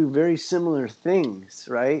going through very similar things,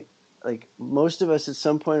 right? Like most of us at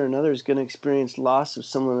some point or another is going to experience loss of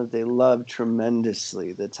someone that they love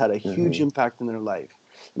tremendously, that's had a huge impact in their life.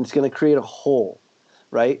 And it's going to create a hole,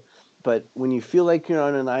 right? But when you feel like you're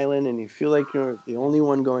on an island and you feel like you're the only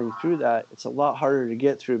one going through that, it's a lot harder to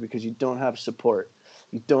get through because you don't have support.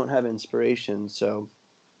 You don't have inspiration. So,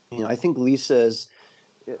 I think Lisa's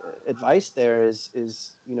advice there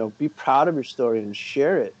is be proud of your story and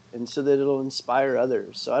share it, and so that it'll inspire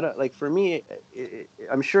others. So I don't like for me,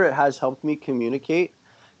 I'm sure it has helped me communicate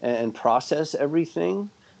and process everything.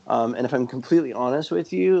 And if I'm completely honest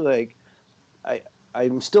with you, like I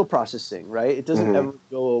I'm still processing, right? It doesn't ever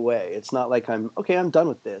go away. It's not like I'm done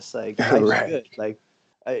with this. Like life's Right. good. Like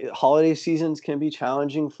holiday seasons can be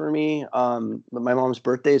challenging for me. But my mom's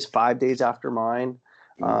birthday is 5 days after mine.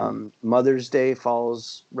 Mother's Day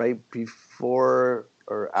falls right before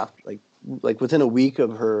or after, like within a week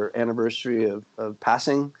of her anniversary of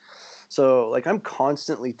passing. So like I'm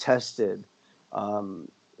constantly tested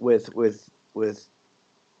with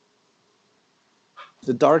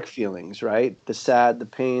the dark feelings, right? The sad, the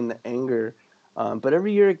pain, the anger. But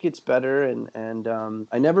every year it gets better, and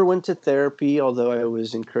I never went to therapy, although I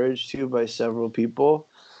was encouraged to by several people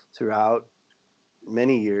throughout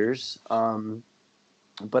many years.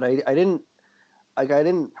 But I didn't like I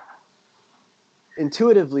didn't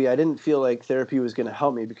intuitively I didn't feel like therapy was going to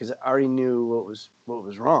help me because I already knew what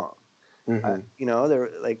was wrong.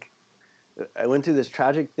 There like I went through this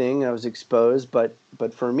tragic thing. I was exposed, but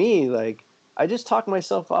for me, like I just talked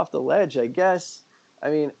myself off the ledge, I guess.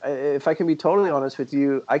 I mean, if I can be totally honest with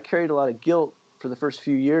you, I carried a lot of guilt for the first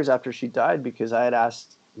few years after she died because I had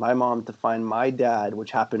asked my mom to find my dad,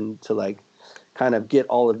 which happened to like kind of get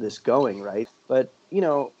all of this going, right? But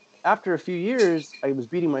after a few years, I was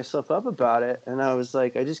beating myself up about it, and I was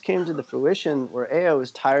like, I just came to the fruition where I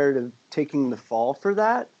was tired of taking the fall for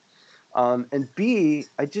that. And B,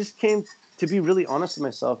 I just came to be really honest with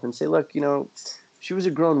myself and say, look, she was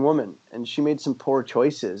a grown woman and she made some poor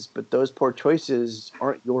choices, but those poor choices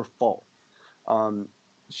aren't your fault. Um,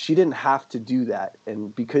 she didn't have to do that.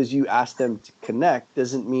 And because you asked them to connect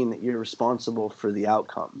doesn't mean that you're responsible for the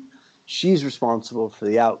outcome. She's responsible for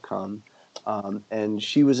the outcome. And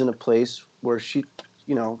she was in a place where she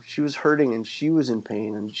was hurting and she was in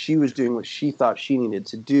pain and she was doing what she thought she needed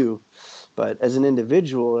to do. But as an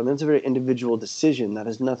individual, and that's a very individual decision that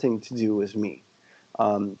has nothing to do with me.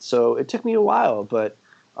 So it took me a while, but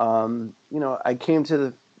I came to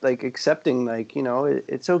the like accepting like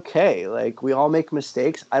it's okay. Like we all make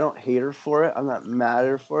mistakes. I don't hate her for it. I'm not mad at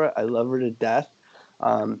her for it. I love her to death.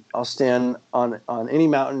 I'll stand on any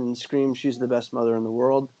mountain and scream she's the best mother in the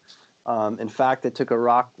world. In fact, I took a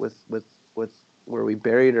rock with where we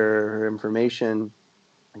buried her information,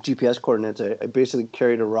 GPS coordinates. I basically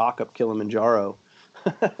carried a rock up Kilimanjaro.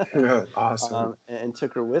 Awesome. And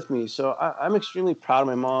took her with me. So I'm extremely proud of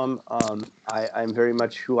my mom. I'm very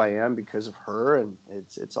much who I am because of her, and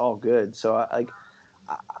it's all good. So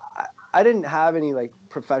I didn't have any like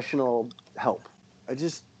professional help. I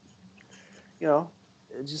just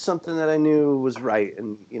it's just something that I knew was right.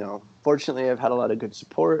 And fortunately, I've had a lot of good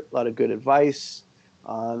support, a lot of good advice.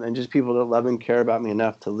 And just people that love and care about me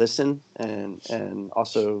enough to listen and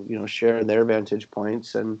also share their vantage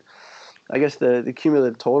points. And I guess the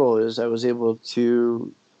cumulative total is I was able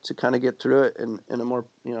to kind of get through it in a more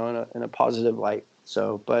in a positive light.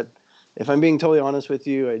 So, but if I'm being totally honest with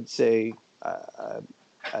you, I'd say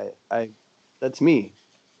I that's me.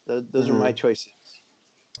 Those are my choices.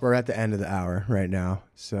 we're at the end of the hour right now,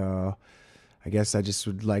 so I guess I just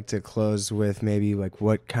would like to close with maybe like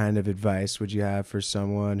what kind of advice would you have for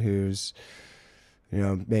someone who's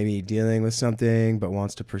maybe dealing with something but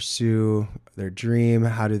wants to pursue their dream?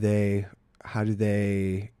 How do they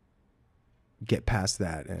get past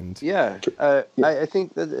that? And Yeah, I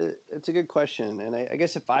think that it's a good question, and I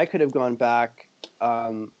guess if I could have gone back,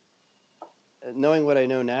 knowing what I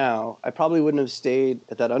know now, I probably wouldn't have stayed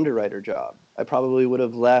at that underwriter job. I probably would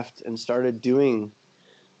have left and started doing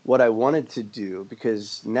what I wanted to do,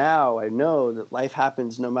 because now I know that life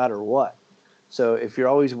happens no matter what. So if you're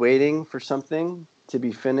always waiting for something to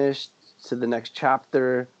be finished, to the next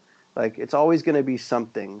chapter, like, it's always going to be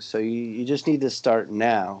something. So you just need to start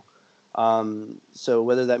now. So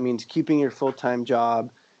whether that means keeping your full-time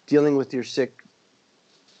job, dealing with your sick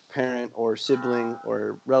parent or sibling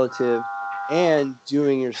or relative, and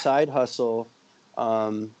doing your side hustle,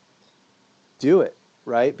 do it,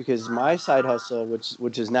 right? Because my side hustle,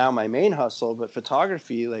 which is now my main hustle, but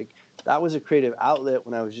photography, like, that was a creative outlet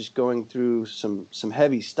when I was just going through some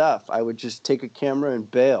heavy stuff. I would just take a camera and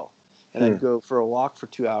bail, and I'd go for a walk for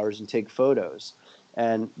 2 hours and take photos.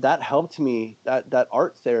 And that helped me, that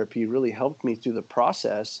art therapy really helped me through the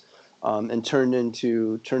process, and turned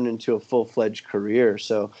into a full-fledged career.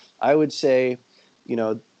 So I would say,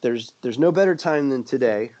 there's no better time than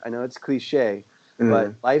today. I know it's cliche,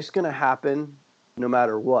 but life's going to happen no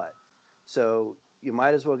matter what. So you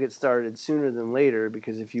might as well get started sooner than later,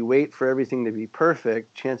 because if you wait for everything to be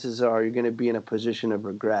perfect, chances are you're going to be in a position of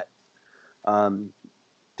regret down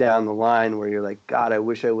the line, where you're like, God, I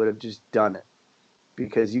wish I would have just done it.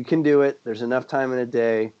 Because you can do it. There's enough time in a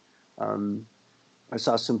day. I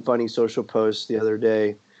saw some funny social posts the other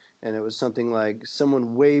day, and it was something like,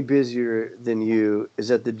 someone way busier than you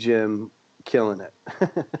is at the gym killing it.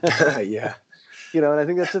 Yeah. And I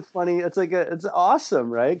think that's it's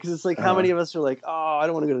awesome, right? Because it's like, how many of us are like, oh, I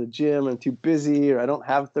don't want to go to the gym, I'm too busy, or I don't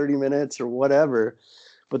have 30 minutes or whatever.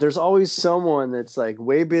 But there's always someone that's like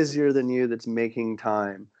way busier than you that's making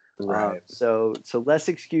time. Right. So less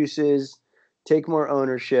excuses, take more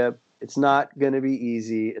ownership. It's not going to be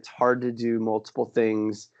easy. It's hard to do multiple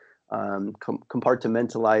things,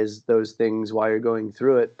 compartmentalize those things while you're going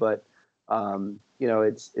through it. But,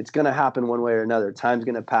 it's going to happen one way or another. Time's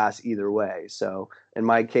going to pass either way. So in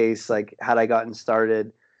my case, like, had I gotten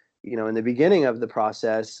started, in the beginning of the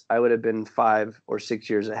process, I would have been 5 or 6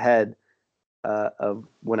 years ahead of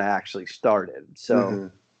when I actually started.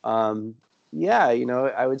 So, I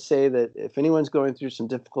would say that if anyone's going through some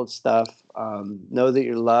difficult stuff, know that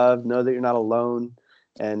you're loved, know that you're not alone,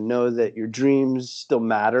 and know that your dreams still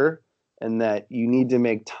matter, and that you need to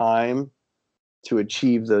make time to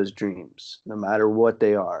achieve those dreams, no matter what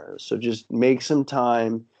they are. So just make some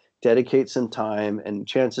time, dedicate some time, and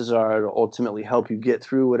chances are it'll ultimately help you get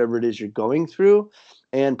through whatever it is you're going through,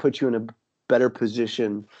 and put you in a better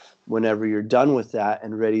position whenever you're done with that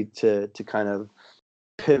and ready to kind of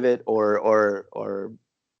pivot or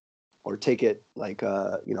take it, like,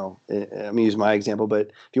 I'm gonna use my example, but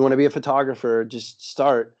if you want to be a photographer, just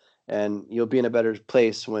start, and you'll be in a better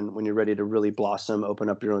place when you're ready to really blossom, open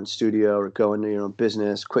up your own studio, or go into your own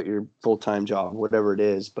business, quit your full-time job, whatever it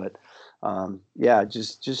is. But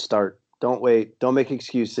just start. Don't wait. Don't make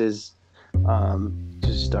excuses.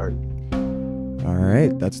 Just start. All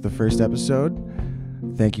right, that's the first episode.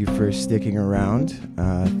 Thank you for sticking around.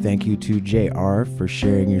 Thank you to JR for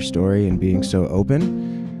sharing your story and being so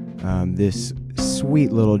open. This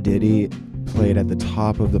sweet little ditty played at the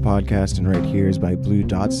top of the podcast and right here is by Blue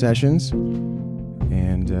Dot Sessions.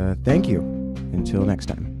 And thank you. Until next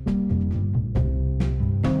time.